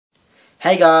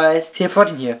Hey guys,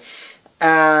 T14 here,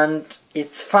 and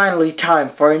it's finally time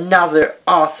for another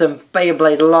awesome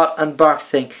Beyblade Lot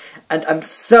unboxing, and I'm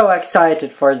so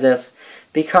excited for this,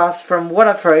 because from what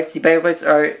I've heard, the Beyblades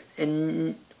are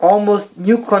in almost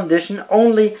new condition,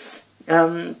 only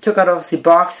took out of the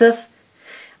boxes,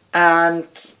 and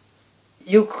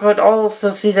you could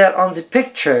also see that on the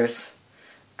pictures,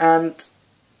 and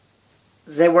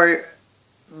they were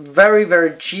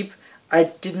very cheap. I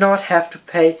did not have to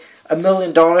pay $1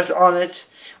 million on it,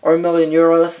 or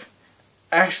 €1,000,000.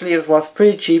 Actually, it was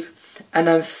pretty cheap, and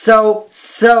I'm so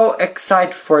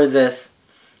excited for this.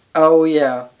 Oh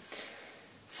yeah.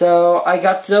 So I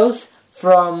got those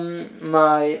from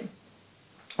my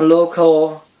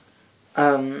local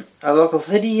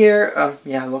city here.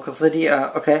 Yeah, local city.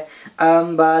 Okay.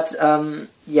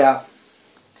 Yeah.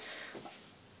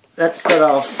 Let's start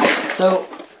off. So,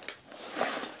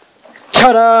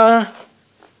 ta-da!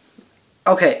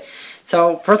 Okay,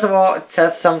 so first of all, it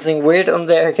says something weird on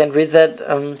there. I can't read that.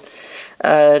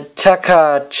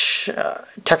 Takachi.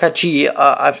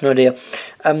 I have no idea.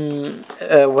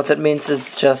 What that means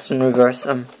is just in reverse.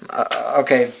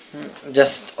 Okay,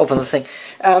 just open the thing.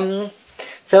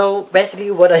 So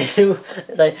basically, what I do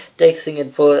is I take this thing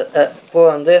and pull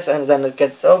on this, and then it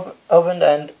gets opened,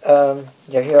 and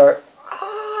yeah, here are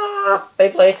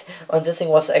Beyblades. And this thing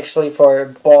was actually for a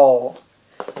ball.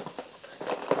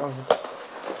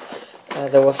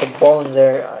 There was a ball in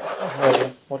there.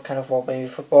 What kind of ball? Maybe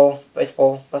football,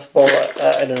 baseball, basketball.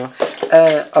 I don't know.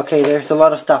 Okay, there's a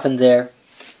lot of stuff in there.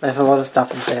 Let's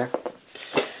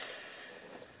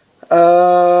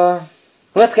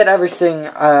get everything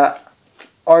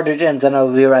ordered in, then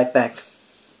I'll be right back.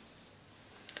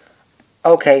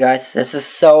 Okay, guys, this is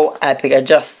so epic. I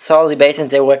just saw the Beys and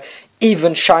they were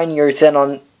even shinier than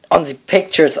on the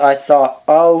pictures I saw.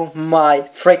 Oh my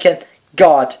freaking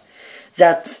god.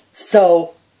 That's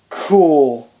so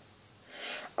cool.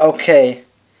 Okay.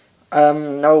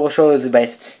 Now we'll show you the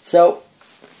Beys. So,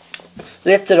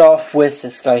 let's start off with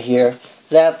this guy here.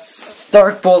 That's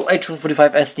Dark Ball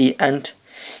H145 SD, and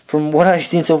from what I've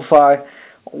seen so far,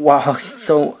 wow,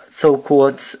 so cool.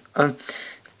 It's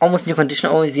almost new condition.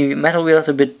 Only the metal wheel is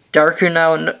a bit darker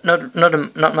now,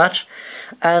 not much,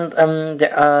 and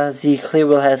the clear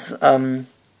wheel has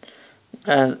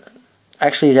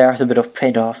actually there's a bit of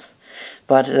paint off.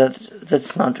 But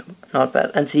that's not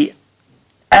bad. And the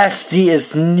SD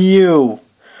is new.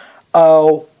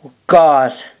 Oh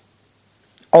god.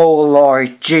 Oh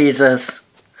Lord Jesus.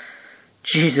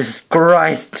 Jesus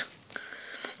Christ.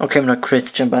 Okay, I'm not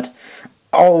Christian, but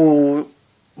oh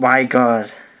my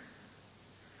god.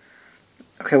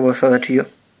 Okay, we'll show that to you.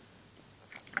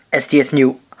 SD is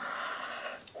new.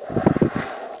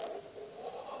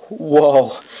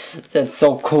 Whoa, that's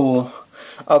so cool.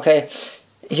 Okay.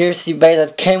 Here's the Beys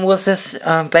that came with this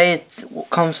Beys. It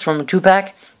comes from a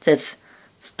 2-pack. That's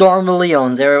Storm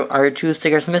Leon. There are 2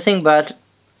 stickers missing, but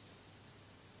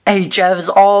HF is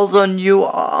also new.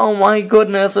 Oh my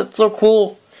goodness, it's so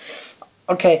cool.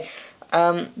 Okay,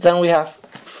 then we have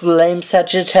Flame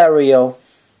Sagittario.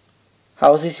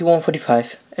 How is this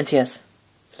 145? NCS.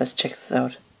 Let's check this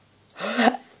out.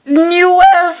 New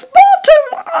S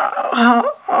bottom.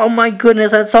 Oh my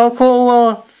goodness, that's so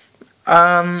cool.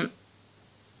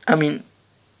 I mean,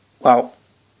 wow.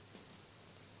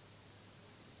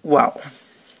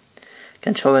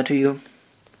 Can show that to you.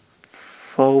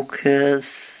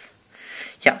 Focus.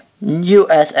 Yeah, new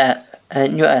S.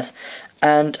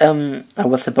 And I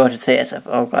was about to say SF.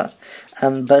 Oh god.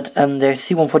 But there's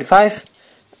C145.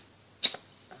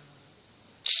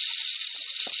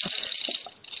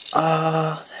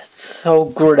 Ah, that's so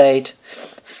great.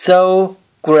 So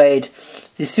great.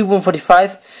 The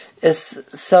C145 is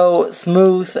so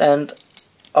smooth, and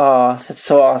oh, that's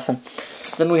so awesome.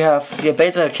 Then we have the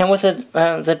Beys that came with it,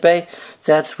 that Beys.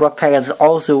 That's Rock Pack. It's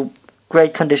also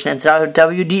great condition, and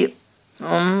WD,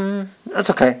 that's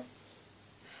okay.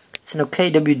 It's an okay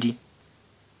WD.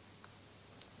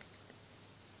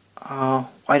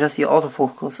 Why does the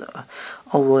autofocus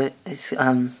always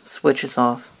switches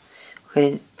off?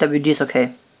 Okay, WD is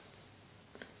okay.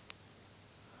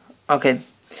 Okay.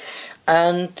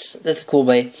 And that's a cool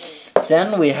Beys.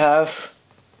 Then we have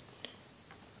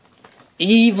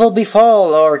Evil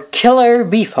Befall or Killer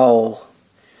Befall.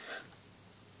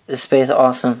 This Beys is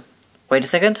awesome. Wait a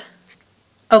second.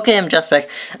 Okay, I'm just back.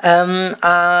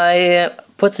 I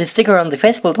put the sticker on the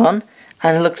faceplate on,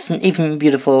 and it looks even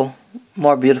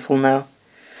more beautiful now.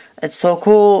 It's so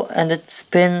cool, and it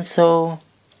spins so.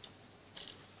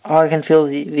 Oh, I can feel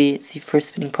the first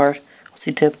spinning part of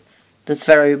the tip. That's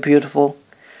very beautiful.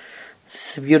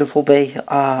 It's a beautiful bay.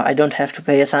 I don't have to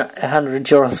pay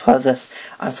 €100 for this.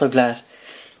 I'm so glad.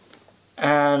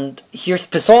 And here's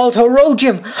Pisolto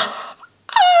Rodium.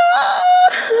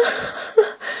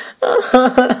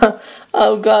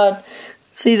 Oh god.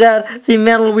 See that? The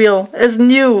metal wheel is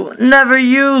new, never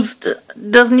used,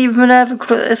 doesn't even have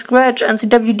a scratch, and the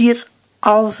WD is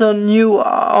also new.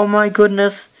 Oh my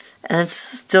goodness. And it's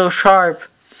still sharp.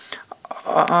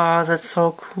 Oh, that's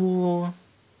so cool.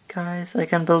 Guys, I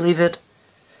can't believe it.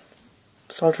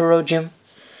 Salto Rodium.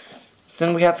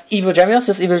 Then we have Evil Gemios.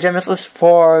 This Evil Gemios is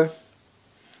for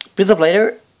Beys.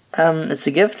 It's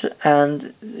a gift,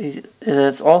 and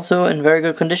it's also in very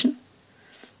good condition.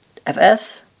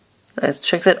 FS. Let's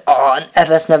check that. Oh, and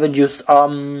FS never used.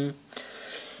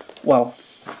 Wow.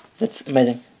 That's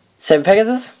amazing. 7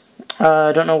 Pegasus.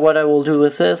 I don't know what I will do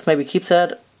with this. Maybe keep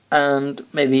that, and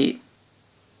maybe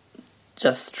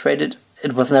just trade it.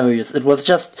 It was never used. It was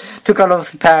just took out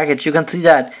of the package. You can see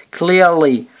that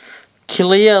clearly.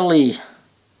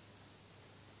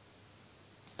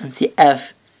 And the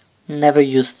F, never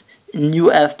used.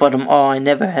 New F bottom. Oh, I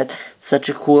never had such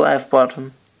a cool F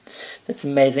bottom. That's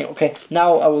amazing. Okay,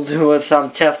 now I will do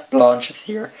some test launches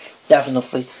here.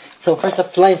 Definitely. So first a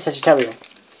Flame Sagittario.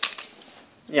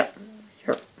 Yeah,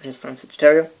 here's Flame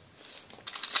Sagittario.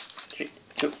 3,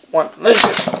 2, 1,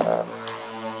 let's go.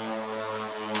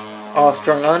 Oh,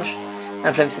 strong launch.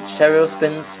 And Flame Sagittario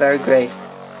spins very great.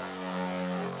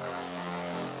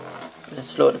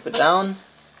 Let's slow it a bit down.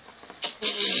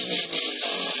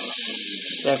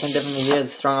 So I can definitely hear the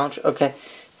strong launch. Okay,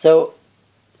 so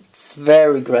it's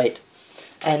very great.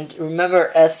 And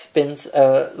remember, S spins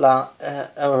around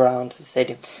the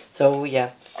stadium. So yeah.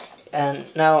 And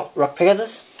now Rock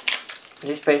Pegasus.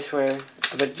 These space were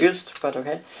a bit used, but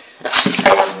okay.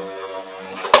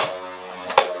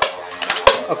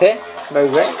 Okay, very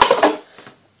great.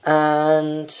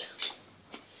 And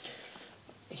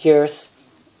here's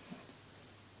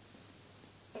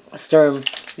Sturm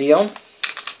Leon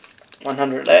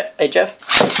 100 HF.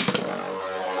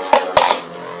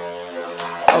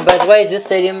 Oh, by the way, this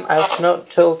stadium, I've not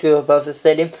told you about this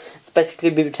stadium. It's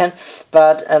basically BB10,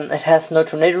 but it has no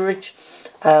tornado reach,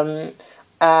 and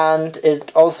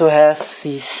it also has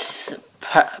these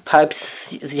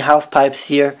pipes, the half pipes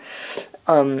here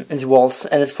in the walls,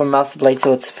 and it's from Master Blade,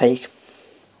 so it's fake.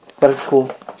 But it's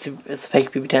cool. It's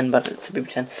fake BB10, but it's a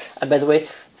BB10. And by the way,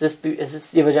 this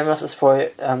Evil Gemios is for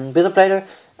Beys,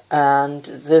 and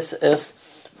this is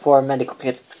for Medical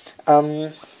Kit.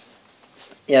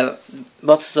 Yeah,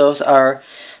 both of those are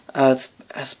a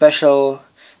special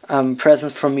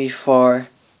present from me for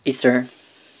Easter.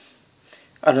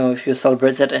 I don't know if you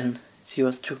celebrate that in the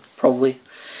US too, probably.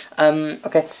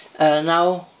 Okay,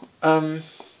 now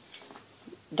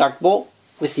Dark Ball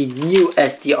with the new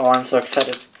SDR. I'm so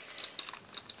excited.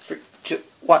 3, 2,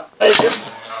 1.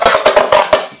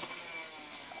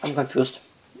 I'm confused.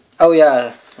 Oh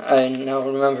yeah, I now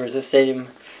remember the stadium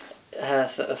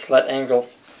has a slight angle.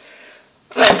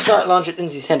 Let's start launch it in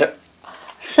the center.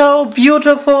 So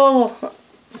beautiful!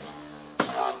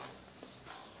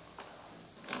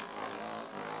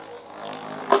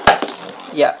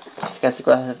 Yeah, it's got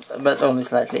aggressive, but only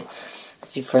slightly.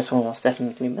 The first one was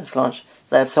definitely mislaunched.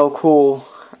 That's so cool.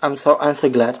 I'm so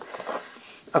glad.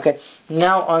 Okay,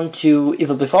 now on to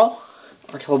Evil Befall.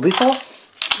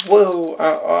 Whoa,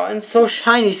 and so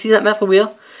shiny. See that metal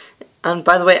wheel? And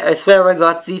by the way, I swear I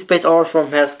got these baits all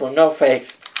from Hasbro. No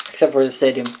fakes. Except for the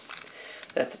stadium.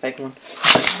 That's a fake one.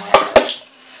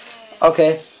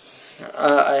 Okay.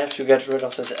 I have to get rid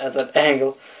of this at that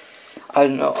angle. I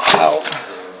don't know how.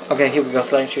 Okay, here we go.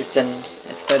 Sliding shoot, then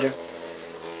it's better.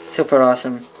 Super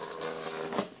awesome.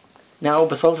 Now,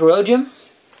 Basalt Rodium.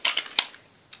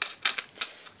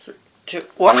 3, 2,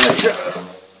 1.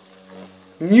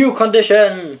 New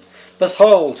condition!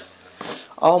 Basalt!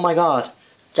 Oh my god.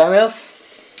 Gemios?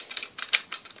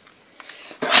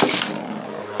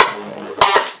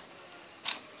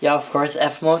 Yeah, of course,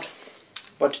 F mode.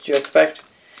 What did you expect?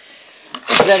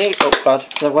 Sliding. Oh god,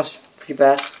 that was pretty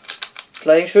bad.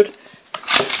 Sliding shoot.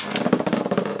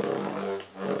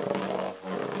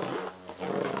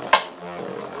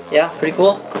 Yeah, pretty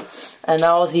cool. And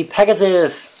now the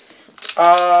Pegasus.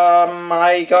 Oh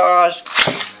my gosh.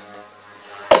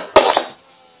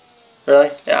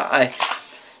 Really? Yeah,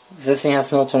 this thing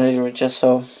has no tornado reaches,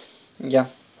 so yeah.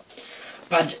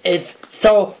 But it's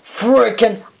so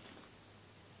freaking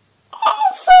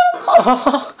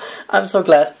awesome! I'm so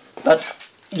glad. But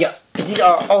yeah, these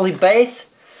are all the Beys.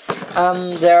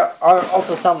 There are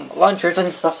also some launchers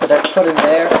and stuff that I put in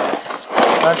there.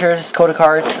 Launchers, code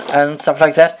cards, and stuff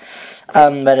like that.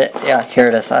 But yeah, here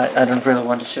it is. I don't really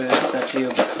want to show that to you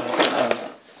because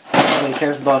I'm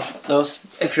cares about those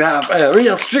if you have a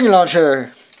real string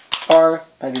launcher. Or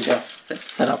maybe just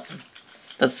set up.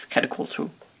 That's kind of cool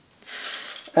too.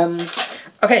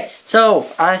 Okay, so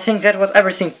I think that was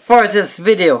everything for this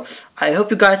video. I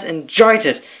hope you guys enjoyed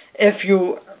it. If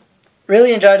you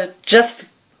really enjoyed it,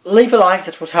 just leave a like,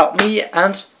 that would help me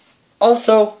and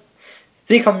also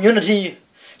the community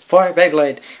for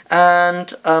Beyblade. And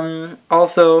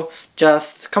also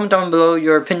just comment down below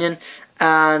your opinion,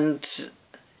 and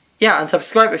yeah, and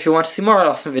subscribe if you want to see more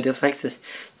awesome videos like this.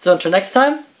 So until next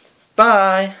time,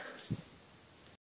 bye!